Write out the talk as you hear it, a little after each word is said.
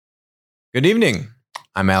Good evening.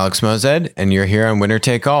 I'm Alex Mozed, and you're here on Winner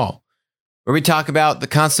Take All, where we talk about the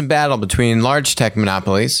constant battle between large tech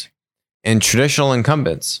monopolies and traditional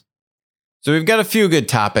incumbents. So we've got a few good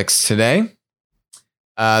topics today.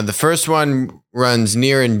 The first one runs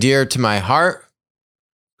near and dear to my heart,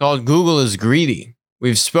 called Google is Greedy.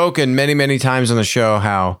 We've spoken many times on the show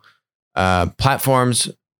how platform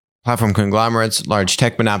conglomerates, large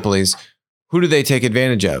tech monopolies, who do they take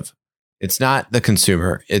advantage of? It's not the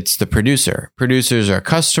consumer, it's the producer. Producers are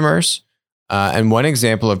customers. And one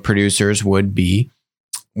example of producers would be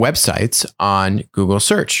websites on Google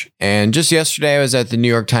search. And just yesterday, I was at the New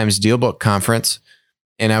York Times DealBook conference,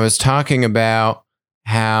 and I was talking about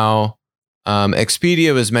how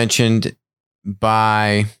Expedia was mentioned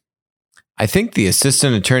by, I think, the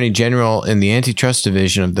Assistant Attorney General in the Antitrust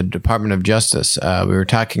Division of the Department of Justice. We were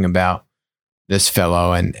talking about this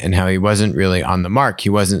fellow and how he wasn't really on the mark. He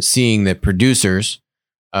wasn't seeing that producers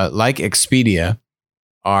like Expedia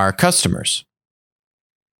are customers.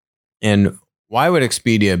 And why would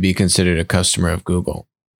Expedia be considered a customer of Google?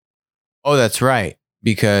 Oh, that's right,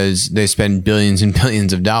 because they spend billions and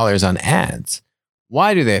billions of dollars on ads.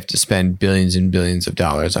 Why do they have to spend billions and billions of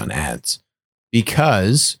dollars on ads?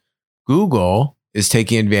 Because Google is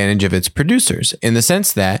taking advantage of its producers in the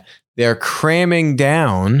sense that they're cramming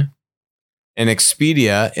down an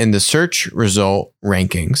Expedia in the search result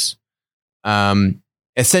rankings,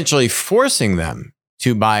 essentially forcing them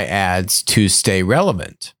to buy ads to stay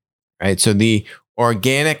relevant, right? So the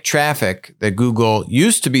organic traffic that Google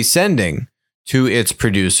used to be sending to its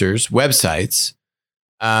producers' websites,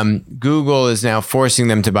 Google is now forcing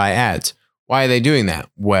them to buy ads. Why are they doing that?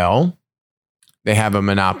 Well, they have a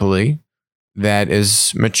monopoly that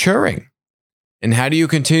is maturing. And how do you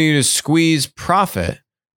continue to squeeze profit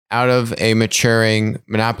out of a maturing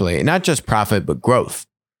monopoly? Not just profit, but growth.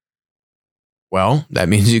 Well, that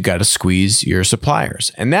means you got to squeeze your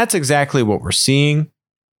suppliers. And that's exactly what we're seeing.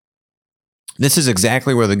 This is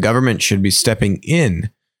exactly where the government should be stepping in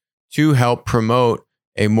to help promote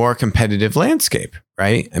a more competitive landscape,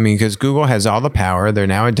 right? I mean, because Google has all the power. They're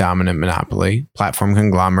now a dominant monopoly, platform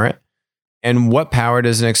conglomerate. And what power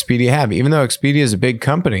does an Expedia have? Even though Expedia is a big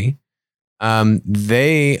company,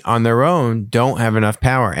 they on their own don't have enough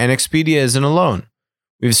power. And Expedia isn't alone.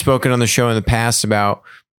 We've spoken on the show in the past about,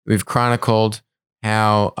 we've chronicled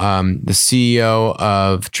how the CEO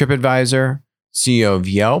of TripAdvisor, CEO of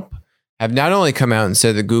Yelp, have not only come out and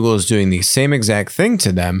said that Google is doing the same exact thing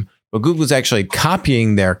to them, but Google is actually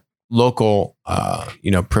copying their local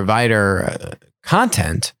provider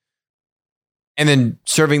content and then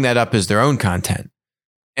serving that up as their own content.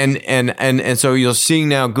 And so you're seeing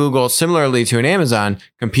now Google, similarly to an Amazon,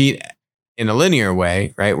 compete in a linear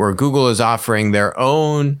way, right? Where Google is offering their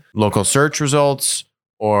own local search results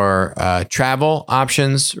or travel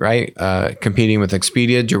options, right? Competing with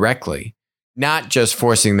Expedia directly, not just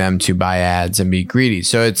forcing them to buy ads and be greedy.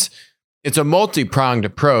 So it's a multi-pronged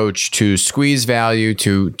approach to squeeze value,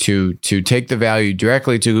 to take the value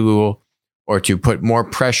directly to Google, or to put more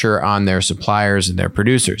pressure on their suppliers and their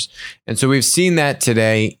producers. And so we've seen that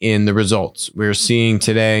today in the results. We're seeing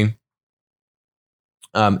today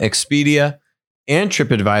Expedia and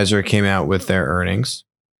TripAdvisor came out with their earnings.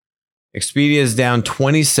 Expedia is down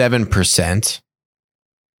 27%.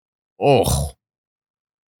 Oh.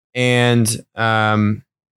 And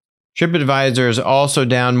TripAdvisor is also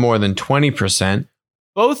down more than 20%.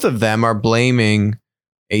 Both of them are blaming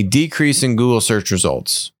a decrease in Google search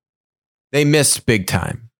results. They missed big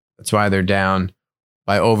time. That's why they're down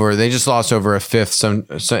by they just lost over a fifth,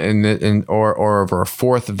 or over a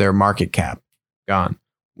fourth of their market cap gone.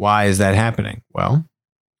 Why is that happening? Well,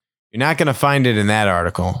 you're not going to find it in that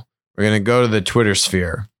article. We're going to go to the Twitter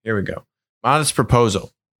sphere. Here we go. Modest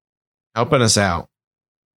Proposal, helping us out.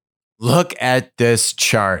 Look at this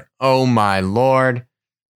chart. Oh my Lord.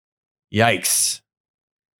 Yikes.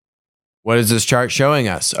 What is this chart showing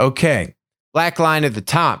us? Okay. Black line at the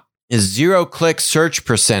top is zero-click search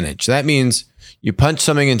percentage. That means you punch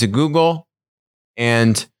something into Google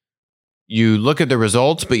and you look at the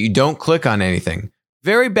results, but you don't click on anything.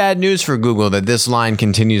 Very bad news for Google that this line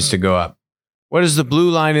continues to go up. What is the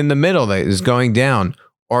blue line in the middle that is going down?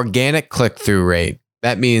 Organic click-through rate.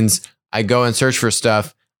 That means I go and search for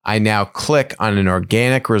stuff. I now click on an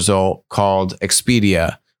organic result called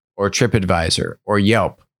Expedia or TripAdvisor or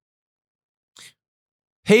Yelp.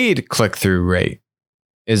 Paid click-through rate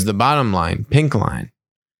is the bottom line, pink line.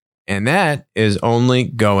 And that is only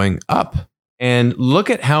going up. And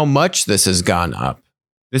look at how much this has gone up.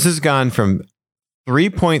 This has gone from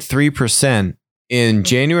 3.3% in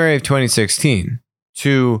January of 2016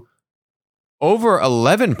 to over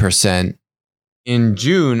 11% in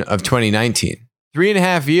June of 2019.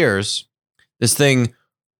 3.5 years, this thing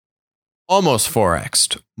almost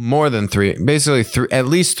 4x'd, more than at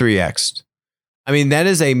least 3x'd. I mean, that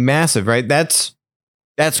is a massive, right? That's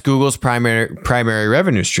Google's primary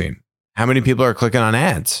revenue stream. How many people are clicking on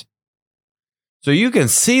ads? So you can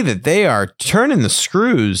see that they are turning the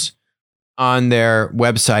screws on their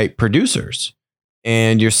website producers,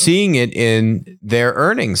 and you're seeing it in their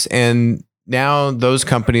earnings. And now those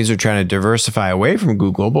companies are trying to diversify away from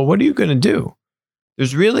Google, but what are you going to do?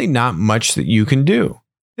 There's really not much that you can do.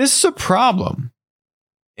 This is a problem.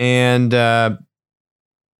 And the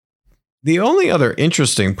only other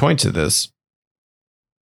interesting point to this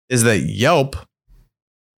is that Yelp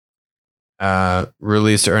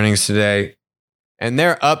released earnings today, and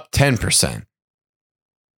they're up 10%,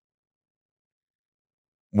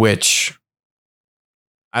 which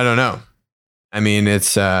I don't know. I mean,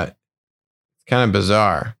 it's kind of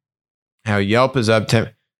bizarre how Yelp is up 10.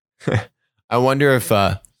 I wonder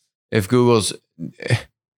if Google's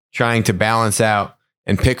trying to balance out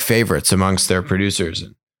and pick favorites amongst their producers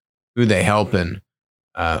and who they help and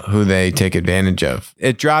who they take advantage of.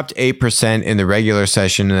 It dropped 8% in the regular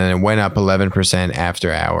session, and then it went up 11%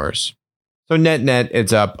 after hours. So net,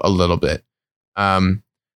 it's up a little bit.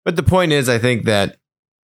 But the point is, I think that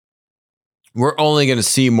we're only going to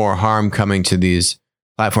see more harm coming to these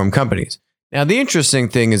platform companies. Now, the interesting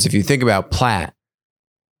thing is if you think about Plaid,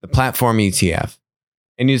 the platform ETF,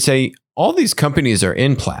 and you'd say all these companies are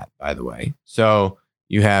in Plaid, by the way. So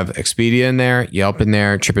you have Expedia in there, Yelp in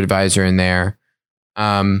there, TripAdvisor in there.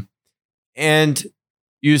 And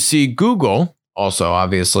you see Google also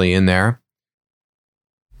obviously in there,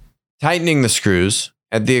 tightening the screws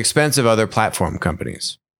at the expense of other platform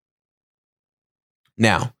companies.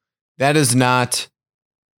 Now, that is not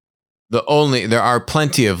the only, there are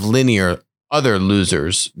plenty of linear other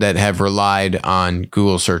losers that have relied on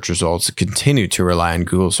Google search results, continue to rely on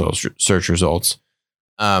Google search results.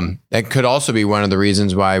 That could also be one of the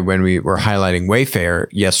reasons why when we were highlighting Wayfair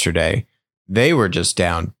yesterday, they were just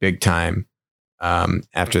down big time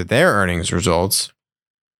after their earnings results.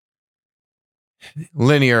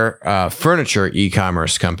 Linear furniture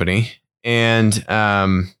e-commerce company. And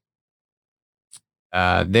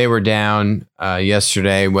they were down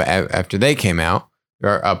yesterday after they came out.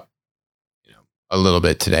 They're up a little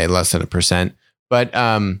bit today, less than 1%. But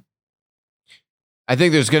I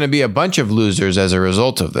think there's going to be a bunch of losers as a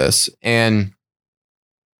result of this. And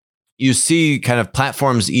you see kind of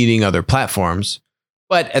platforms eating other platforms.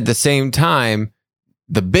 But at the same time,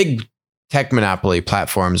 the big tech monopoly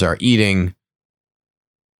platforms are eating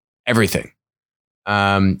everything.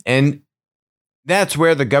 And that's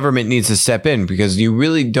where the government needs to step in, because you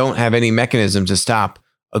really don't have any mechanism to stop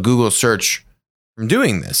a Google search from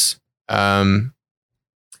doing this.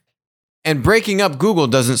 And breaking up Google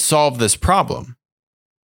doesn't solve this problem.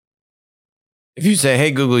 If you say,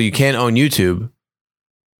 hey, Google, you can't own YouTube,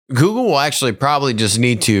 Google will actually probably just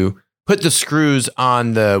need to put the screws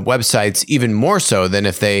on the websites even more so than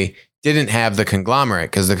if they didn't have the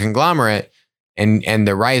conglomerate, because the conglomerate and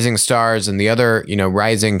the rising stars and the other,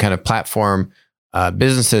 rising kind of platform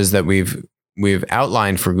businesses that we've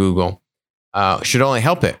outlined for Google should only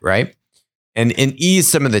help it, right? And ease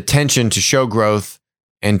some of the tension to show growth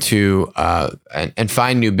and to and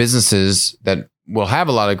find new businesses that will have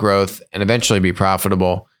a lot of growth and eventually be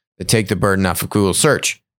profitable to take the burden off of Google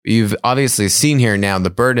search. You've obviously seen here now the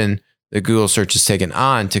burden that Google search has taken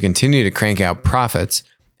on to continue to crank out profits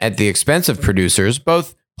at the expense of producers,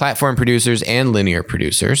 both platform producers and linear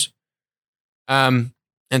producers. And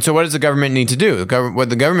so what does the government need to do? What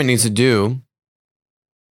the government needs to do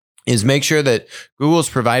is make sure that Google's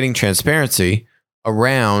providing transparency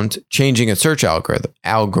around changing a search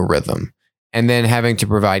algorithm, and then having to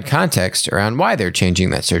provide context around why they're changing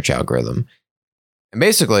that search algorithm. And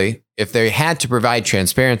basically, if they had to provide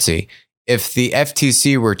transparency, if the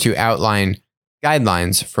FTC were to outline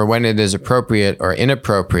guidelines for when it is appropriate or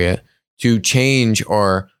inappropriate to change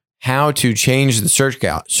or how to change the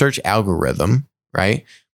search algorithm, right?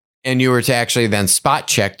 And you were to actually then spot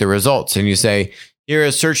check the results, and you say, here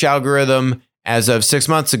is search algorithm as of 6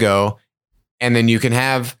 months ago. And then you can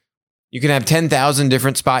have 10,000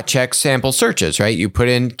 different spot check sample searches, right? You put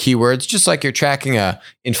in keywords just like you're tracking a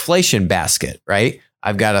inflation basket, right?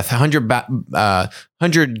 I've got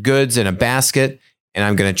 100 goods in a basket, and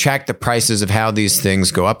I'm going to track the prices of how these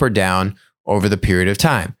things go up or down over the period of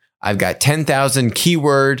time. I've got 10,000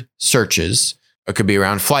 keyword searches. It could be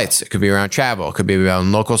around flights. It could be around travel. It could be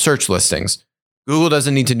around local search listings. Google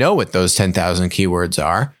doesn't need to know what those 10,000 keywords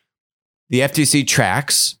are. The FTC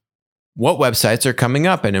tracks what websites are coming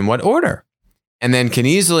up and in what order. and then can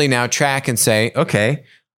easily now track and say, okay,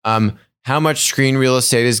 how much screen real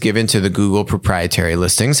estate is given to the Google proprietary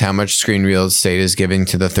listings? How much screen real estate is given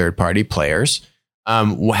to the third-party players?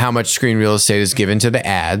 How much screen real estate is given to the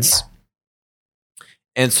ads?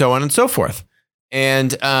 And so on and so forth.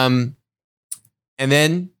 And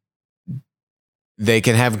then they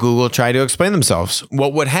can have Google try to explain themselves.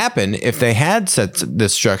 What would happen if they had set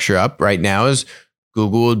this structure up right now is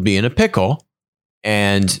Google would be in a pickle,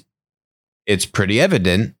 and it's pretty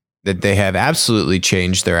evident that they have absolutely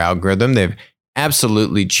changed their algorithm. They've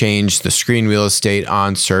absolutely changed the screen real estate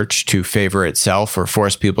on search to favor itself or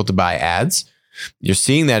force people to buy ads. You're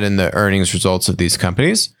seeing that in the earnings results of these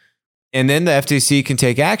companies. And then the FTC can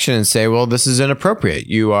take action and say, well, this is inappropriate.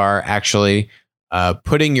 You are actually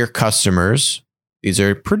putting your customers, these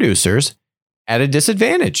are producers, at a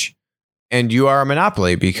disadvantage. And you are a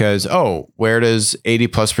monopoly because, where does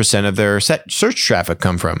 80+% of their search traffic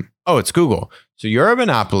come from? Oh, it's Google. So you're a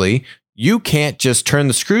monopoly. You can't just turn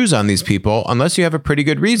the screws on these people unless you have a pretty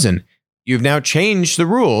good reason. You've now changed the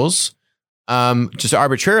rules just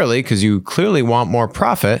arbitrarily because you clearly want more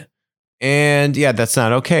profit. And yeah, that's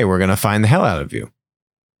not okay. We're going to fine the hell out of you.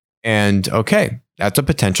 And okay, that's a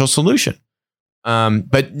potential solution.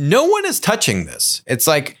 But no one is touching this. It's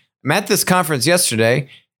like I'm at this conference yesterday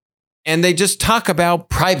and they just talk about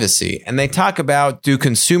privacy and they talk about, do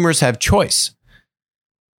consumers have choice?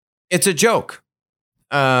 It's a joke.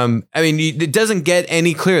 It doesn't get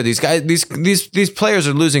any clearer. These guys, these players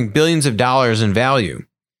are losing billions of dollars in value.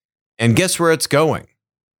 And guess where it's going?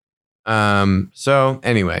 So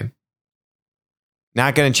anyway,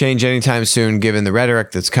 not going to change anytime soon, given the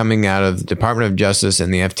rhetoric that's coming out of the Department of Justice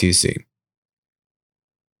and the FTC.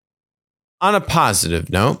 On a positive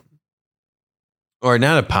note, or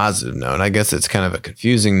not a positive note, I guess it's kind of a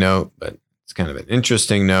confusing note, but it's kind of an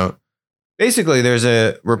interesting note. Basically, there's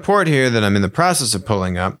a report here that I'm in the process of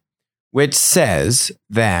pulling up, which says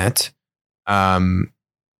that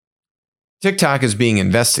TikTok is being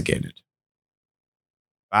investigated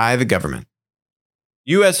by the government.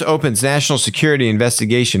 U.S. opens national security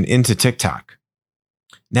investigation into TikTok.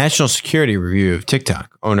 National security review of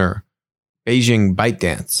TikTok owner Beijing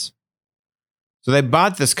ByteDance. So they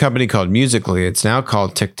bought this company called Musical.ly. It's now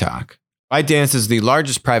called TikTok. ByteDance is the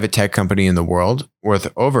largest private tech company in the world,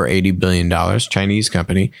 worth over $80 billion, Chinese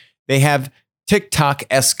company. They have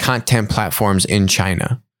TikTok-esque content platforms in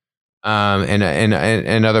China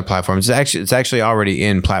and other platforms. It's actually already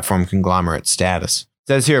in platform conglomerate status. It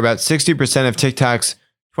says here about 60% of TikTok's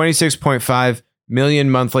 26.5 million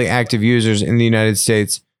monthly active users in the United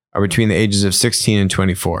States are between the ages of 16 and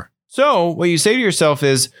 24. So what you say to yourself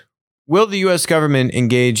is, will the U.S. government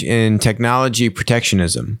engage in technology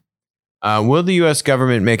protectionism? Will the U.S.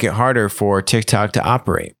 government make it harder for TikTok to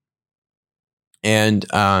operate? And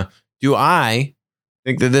do I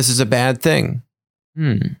think that this is a bad thing?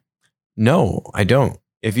 No, I don't.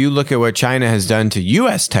 If you look at what China has done to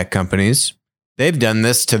U.S. tech companies, they've done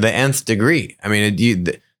this to the nth degree. I mean,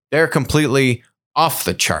 they're completely off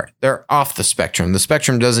the chart. They're off the spectrum. The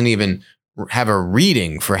spectrum doesn't even have a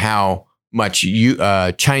reading for how much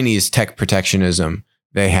Chinese tech protectionism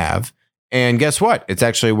they have. And guess what? It's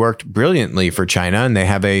actually worked brilliantly for China. And they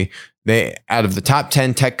have out of the top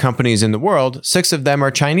 10 tech companies in the world, 6 of them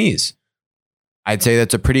are Chinese. I'd say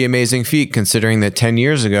that's a pretty amazing feat considering that 10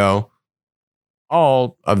 years ago,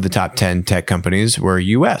 all of the top 10 tech companies were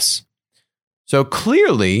US. So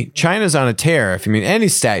clearly, China's on a tear. If any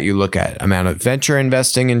stat you look at, amount of venture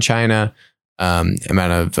investing in China,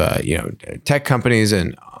 amount of tech companies,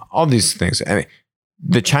 and all these things. I mean,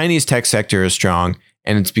 the Chinese tech sector is strong,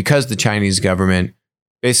 and it's because the Chinese government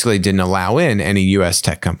basically didn't allow in any U.S.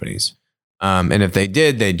 tech companies. And if they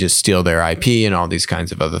did, they'd just steal their IP and all these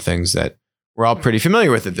kinds of other things that we're all pretty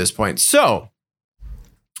familiar with at this point. So,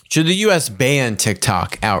 should the U.S. ban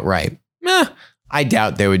TikTok outright? I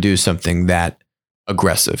doubt they would do something that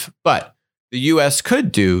aggressive. But the U.S.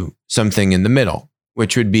 could do something in the middle,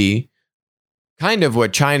 which would be kind of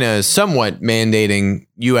what China is somewhat mandating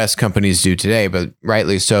U.S. companies do today, but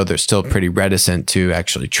rightly so, they're still pretty reticent to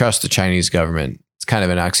actually trust the Chinese government. It's kind of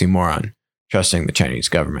an oxymoron, trusting the Chinese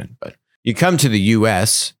government. But you come to the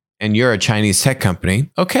U.S. and you're a Chinese tech company,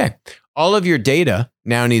 okay, all of your data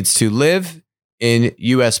now needs to live in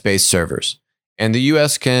U.S.-based servers. And the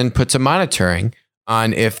U.S. can put some monitoring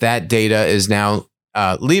on if that data is now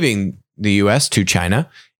leaving the U.S. to China.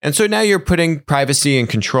 And so now you're putting privacy and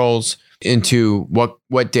controls into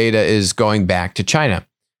what data is going back to China.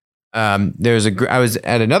 I was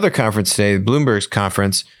at another conference today, Bloomberg's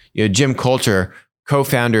conference. Jim Coulter,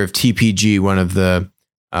 co-founder of TPG, one of the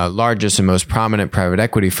largest and most prominent private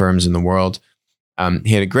equity firms in the world.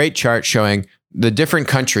 He had a great chart showing the different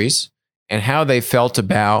countries and how they felt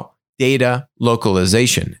about data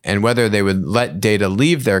localization and whether they would let data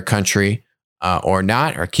leave their country or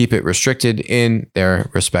not, or keep it restricted in their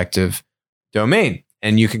respective domain.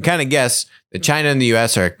 And you can kind of guess that China and the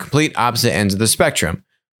US are complete opposite ends of the spectrum.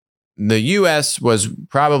 The US was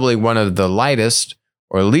probably one of the lightest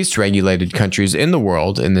or least regulated countries in the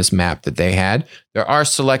world in this map that they had. There are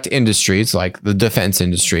select industries like the defense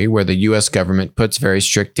industry where the US government puts very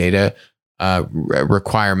strict data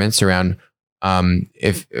requirements around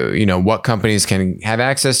what companies can have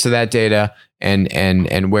access to that data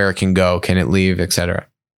and where it can go, can it leave, etc.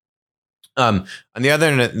 On the other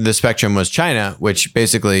end of the spectrum was China, which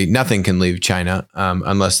basically nothing can leave China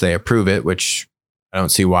unless they approve it, which I don't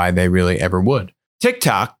see why they really ever would.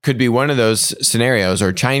 TikTok could be one of those scenarios,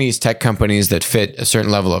 or Chinese tech companies that fit a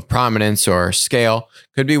certain level of prominence or scale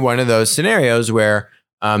could be one of those scenarios where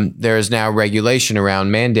there is now regulation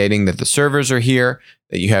around mandating that the servers are here,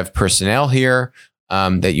 that you have personnel here,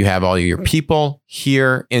 that you have all your people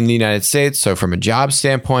here in the United States. So from a job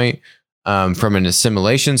standpoint, from an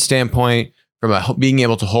assimilation standpoint, from being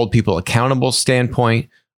able to hold people accountable standpoint,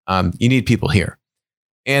 you need people here.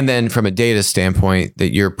 And then from a data standpoint,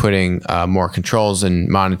 that you're putting more controls and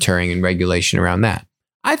monitoring and regulation around that.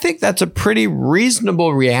 I think that's a pretty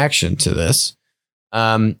reasonable reaction to this.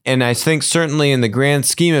 And I think certainly in the grand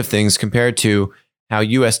scheme of things, compared to how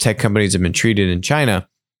U.S. tech companies have been treated in China,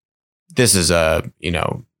 this is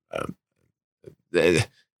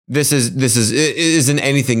isn't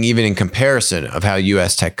anything even in comparison of how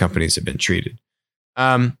U.S. tech companies have been treated.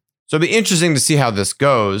 So it'll be interesting to see how this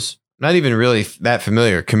goes. Not even really that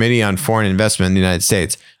familiar. Committee on Foreign Investment in the United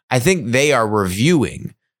States. I think they are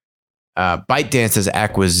reviewing ByteDance's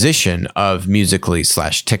acquisition of Musical.ly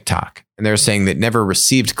 / TikTok. And they're saying that never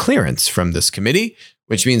received clearance from this committee,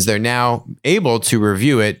 which means they're now able to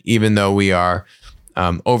review it, even though we are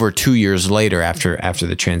over 2 years later after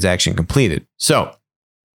the transaction completed. So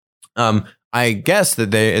I guess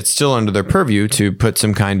that it's still under their purview to put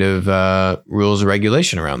some kind of rules or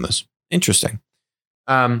regulation around this. Interesting.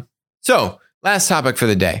 So last topic for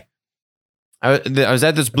the day. I was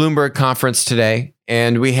at this Bloomberg conference today,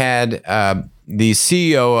 and we had the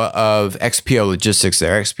CEO of XPO Logistics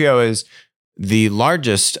there. XPO is the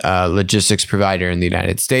largest logistics provider in the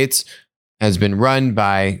United States, has been run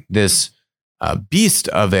by this beast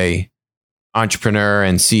of a entrepreneur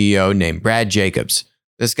and CEO named Brad Jacobs.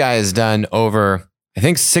 This guy has done over, I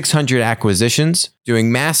think, 600 acquisitions,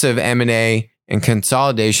 doing massive M&A and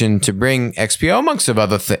consolidation to bring XPO, amongst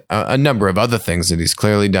a number of other things that he's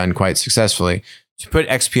clearly done quite successfully, to put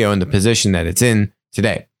XPO in the position that it's in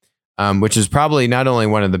today, which is probably not only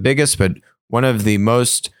one of the biggest, but one of the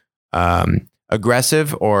most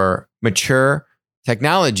aggressive or mature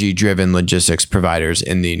technology-driven logistics providers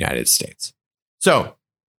in the United States. So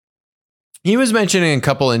he was mentioning a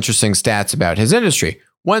couple interesting stats about his industry.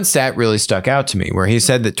 One stat really stuck out to me, where he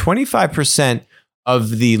said that 25%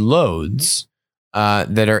 of the loads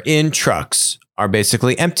that are in trucks are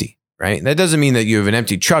basically empty, right? That doesn't mean that you have an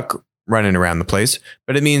empty truck running around the place,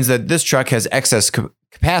 but it means that this truck has excess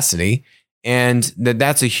capacity, and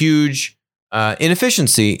that's a huge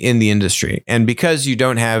inefficiency in the industry. And because you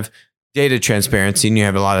don't have data transparency and you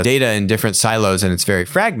have a lot of data in different silos and it's very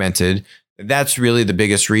fragmented, that's really the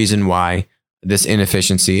biggest reason why this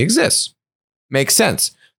inefficiency exists. Makes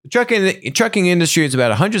sense. The trucking industry is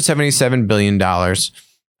about $177 billion.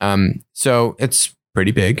 So it's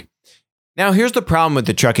pretty big. Now, here's the problem with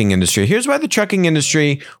the trucking industry. Here's why the trucking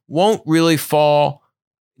industry won't really fall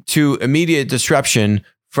to immediate disruption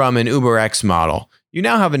from an UberX model. You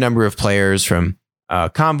now have a number of players, from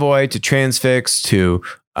Convoy to Transfix to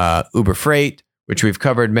Uber Freight, which we've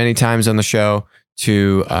covered many times on the show,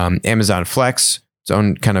 to Amazon Flex, its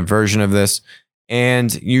own kind of version of this.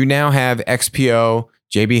 And you now have XPO,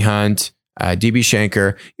 JB Hunt, DB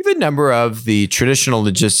Schenker, even a number of the traditional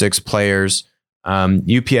logistics players,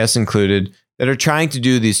 UPS included, that are trying to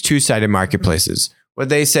do these two-sided marketplaces. What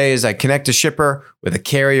they say is, I connect a shipper with a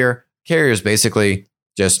carrier. Carrier is basically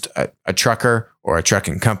just a trucker or a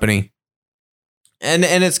trucking company. And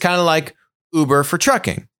it's kind of like Uber for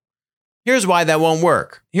trucking. Here's why that won't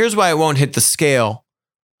work. Here's why it won't hit the scale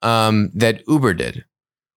that Uber did.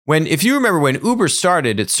 If you remember when Uber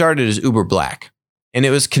started, it started as Uber Black, and it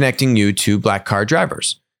was connecting you to black car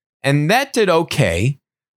drivers. And that did okay,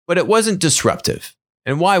 but it wasn't disruptive.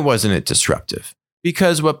 And why wasn't it disruptive?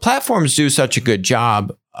 Because what platforms do such a good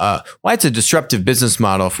job, why it's a disruptive business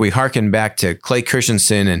model, if we hearken back to Clay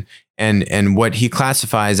Christensen and what he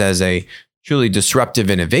classifies as a truly disruptive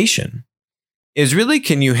innovation, is really,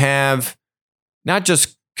 can you have not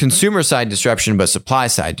just consumer side disruption, but supply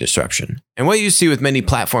side disruption. And what you see with many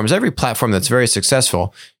platforms, every platform that's very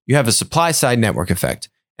successful, you have a supply side network effect.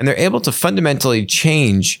 And they're able to fundamentally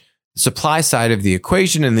change the supply side of the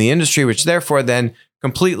equation in the industry, which therefore then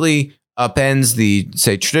completely upends the,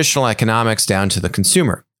 say, traditional economics down to the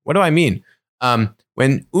consumer. What do I mean?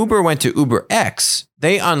 When Uber went to UberX,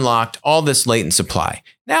 they unlocked all this latent supply.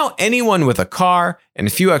 Now, anyone with a car and a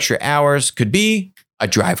few extra hours could be a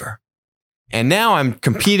driver. And now I'm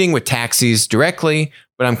competing with taxis directly,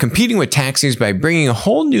 but I'm competing with taxis by bringing a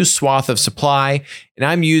whole new swath of supply. And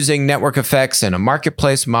I'm using network effects and a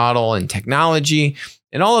marketplace model and technology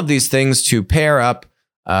and all of these things to pair up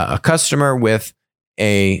a customer with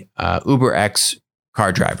a UberX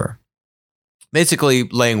car driver, basically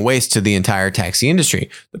laying waste to the entire taxi industry.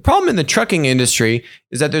 The problem in the trucking industry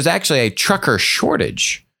is that there's actually a trucker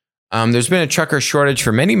shortage. There's been a trucker shortage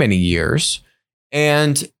for many, many years,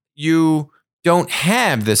 and you don't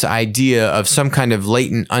have this idea of some kind of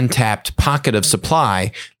latent, untapped pocket of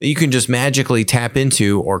supply that you can just magically tap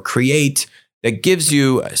into or create that gives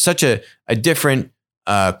you such a different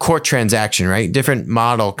core transaction, right? Different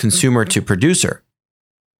model, consumer to producer.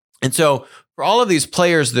 And so for all of these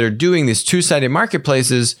players that are doing these two-sided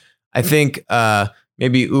marketplaces, I think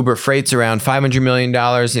maybe Uber Freight's around $500 million in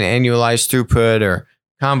annualized throughput, or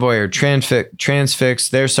Convoy or Transfix,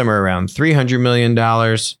 they're somewhere around $300 million.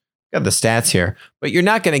 Got the stats here, but you're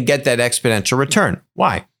not going to get that exponential return.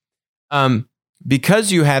 Why?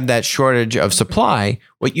 Because you have that shortage of supply,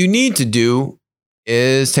 what you need to do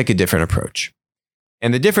is take a different approach.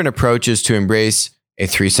 And the different approach is to embrace a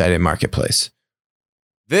three-sided marketplace.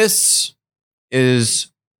 This is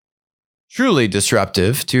truly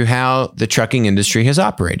disruptive to how the trucking industry has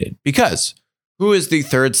operated, because who is the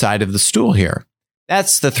third side of the stool here?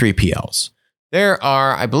 That's the 3PLs. There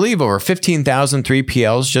are, I believe, over 15,000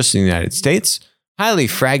 3PLs just in the United States. Highly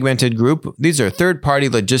fragmented group. These are third-party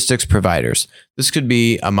logistics providers. This could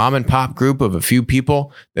be a mom and pop group of a few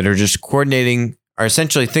people that are just coordinating, or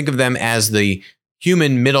essentially think of them as the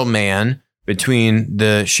human middleman between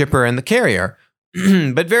the shipper and the carrier.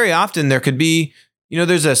 But very often there could be,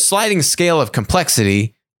 there's a sliding scale of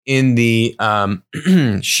complexity in the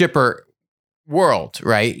shipper world,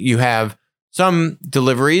 right? You have some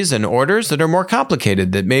deliveries and orders that are more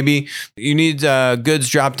complicated, that maybe you need goods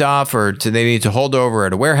dropped off, or they need to hold over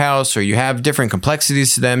at a warehouse, or you have different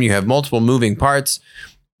complexities to them. You have multiple moving parts.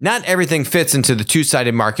 Not everything fits into the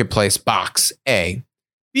two-sided marketplace box, A.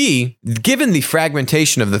 B, given the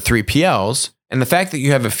fragmentation of the 3PLs and the fact that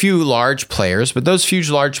you have a few large players, but those few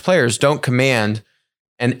large players don't command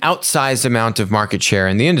an outsized amount of market share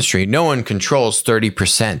in the industry. No one controls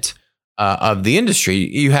 30% of the industry.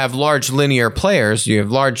 You have large linear players, you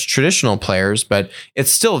have large traditional players, but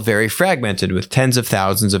it's still very fragmented with tens of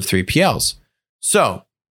thousands of 3PLs. So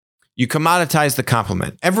you commoditize the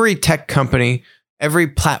complement. Every tech company, every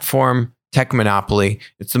platform tech monopoly,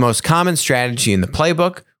 it's the most common strategy in the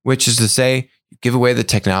playbook, which is to say, you give away the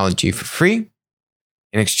technology for free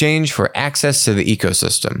in exchange for access to the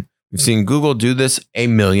ecosystem. We've seen Google do this a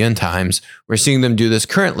million times. We're seeing them do this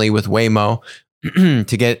currently with Waymo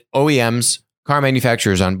to get OEMs, car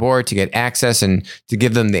manufacturers on board, to get access and to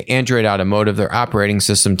give them the Android Automotive, their operating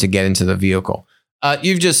system, to get into the vehicle.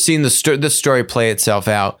 You've just seen this story play itself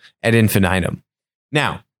out ad infinitum.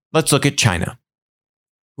 Now, let's look at China,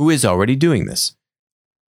 who is already doing this.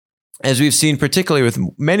 As we've seen, particularly with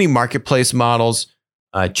many marketplace models,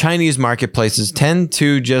 Chinese marketplaces tend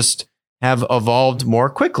to just have evolved more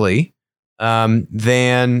quickly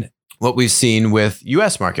than what we've seen with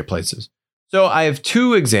US marketplaces. So I have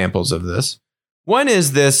two examples of this. One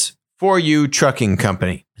is this For You trucking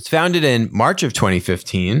company. It's founded in March of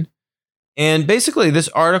 2015. And basically, this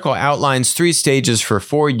article outlines 3 stages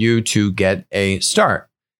for You to get a start.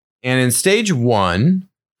 And in stage 1,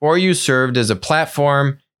 For You served as a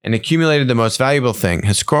platform and accumulated the most valuable thing: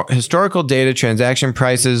 historical data, transaction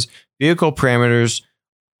prices, vehicle parameters,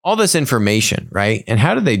 all this information, right? And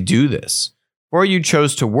how did they do this? For You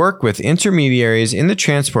chose to work with intermediaries in the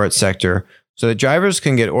transport sector so that drivers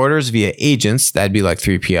can get orders via agents, that'd be like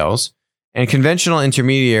 3PLs, and conventional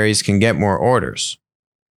intermediaries can get more orders,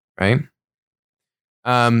 right?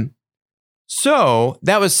 So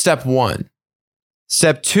that was step 1.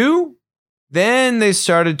 Step 2, then they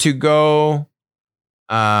started to go,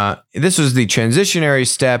 this was the transitionary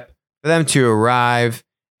step for them to arrive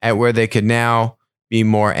at where they could now be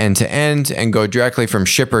more end-to-end and go directly from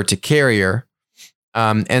shipper to carrier,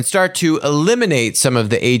 and start to eliminate some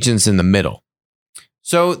of the agents in the middle.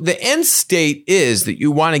 So the end state is that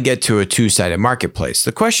you want to get to a two-sided marketplace.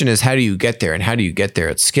 The question is, how do you get there, and how do you get there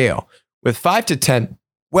at scale? With 5 to 10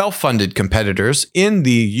 well-funded competitors in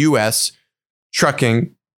the U.S.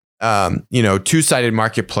 trucking, two-sided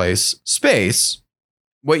marketplace space,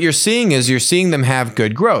 what you're seeing is you're seeing them have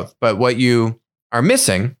good growth. But what you are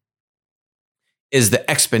missing is the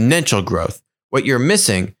exponential growth. What you're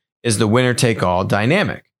missing is the winner-take-all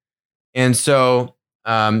dynamic. And so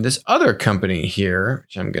this other company here,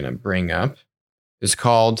 which I'm going to bring up, is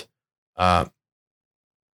called Manbang.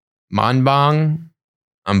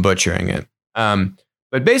 I'm butchering it.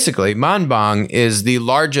 But basically, Manbang is the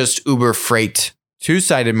largest Uber Freight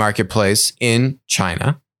two-sided marketplace in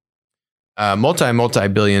China, a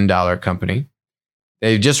multi-billion dollar company.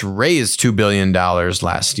 They just raised $2 billion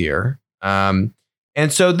last year. And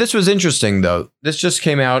so this was interesting, though. This just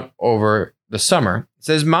came out over the summer. It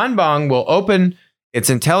says Manbang will open its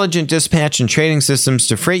intelligent dispatch and trading systems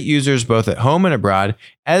to freight users both at home and abroad,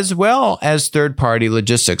 as well as third-party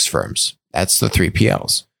logistics firms. That's the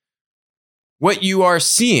 3PLs. What you are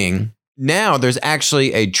seeing now, there's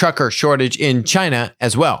actually a trucker shortage in China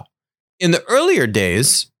as well. In the earlier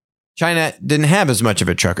days, China didn't have as much of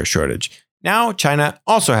a trucker shortage. Now, China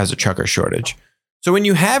also has a trucker shortage. So when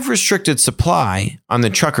you have restricted supply on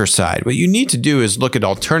the trucker side, what you need to do is look at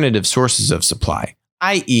alternative sources of supply,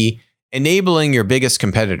 i.e., enabling your biggest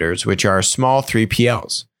competitors, which are small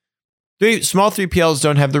 3PLs. Small 3PLs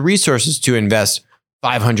don't have the resources to invest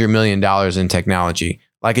 $500 million in technology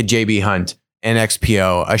like a JB Hunt, an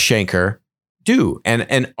XPO, a Schenker do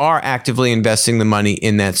and are actively investing the money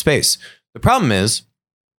in that space. The problem is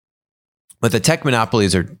what the tech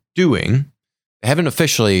monopolies are doing. They haven't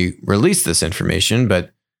officially released this information,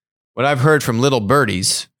 but what I've heard from little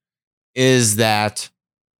birdies is that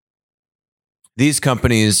these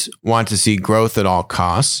companies want to see growth at all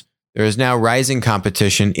costs. There is now rising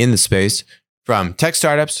competition in the space from tech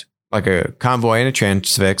startups like a Convoy and a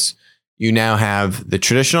Transfix. You now have the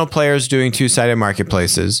traditional players doing two-sided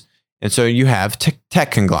marketplaces. And so you have tech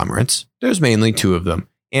conglomerates. There's mainly two of them,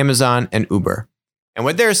 Amazon and Uber. And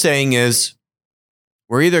what they're saying is,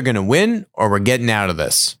 we're either going to win or we're getting out of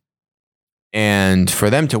this. And for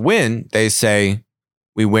them to win, they say,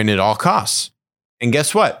 we win at all costs. And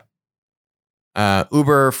guess what?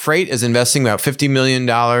 Uber Freight is investing about $50 million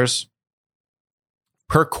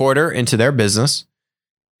per quarter into their business.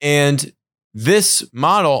 And this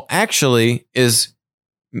model actually is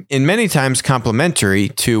in many times complementary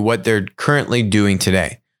to what they're currently doing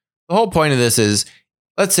today. The whole point of this is,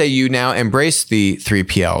 let's say you now embrace the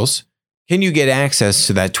 3PLs. Can you get access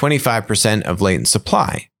to that 25% of latent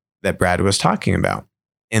supply that Brad was talking about?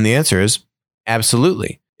 And the answer is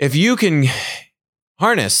absolutely. If you can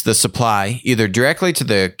harness the supply either directly to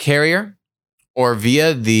the carrier or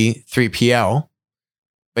via the 3PL,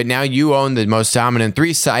 but now you own the most dominant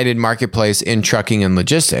three-sided marketplace in trucking and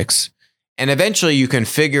logistics, and eventually you can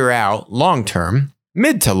figure out long-term,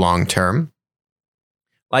 mid to long-term,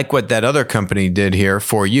 like what that other company did here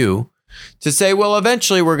for you, to say, well,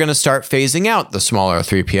 eventually we're going to start phasing out the smaller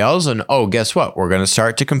 3PLs. And oh, guess what? We're going to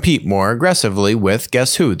start to compete more aggressively with,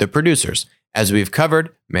 guess who? The producers. As we've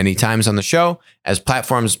covered many times on the show, as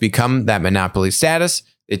platforms become that monopoly status,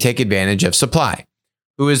 they take advantage of supply.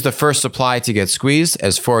 Who is the first supply to get squeezed?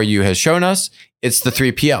 As 4U has shown us, it's the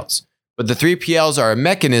 3PLs. But the 3PLs are a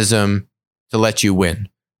mechanism to let you win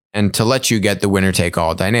and to let you get the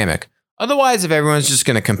winner-take-all dynamic. Otherwise, if everyone's just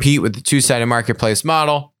going to compete with the two-sided marketplace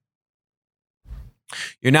model,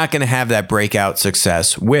 you're not going to have that breakout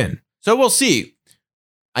success win. So we'll see.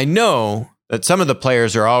 I know that some of the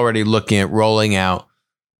players are already looking at rolling out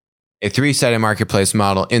a three-sided marketplace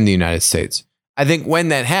model in the United States. I think when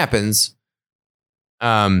that happens,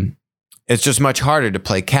 it's just much harder to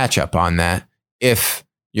play catch up on that if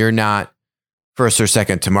you're not first or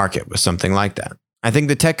second to market with something like that. I think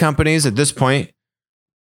the tech companies at this point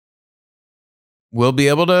will be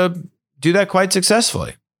able to do that quite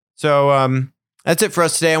successfully. So that's it for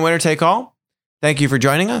us today on Winner Take All. Thank you for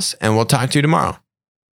joining us, and we'll talk to you tomorrow.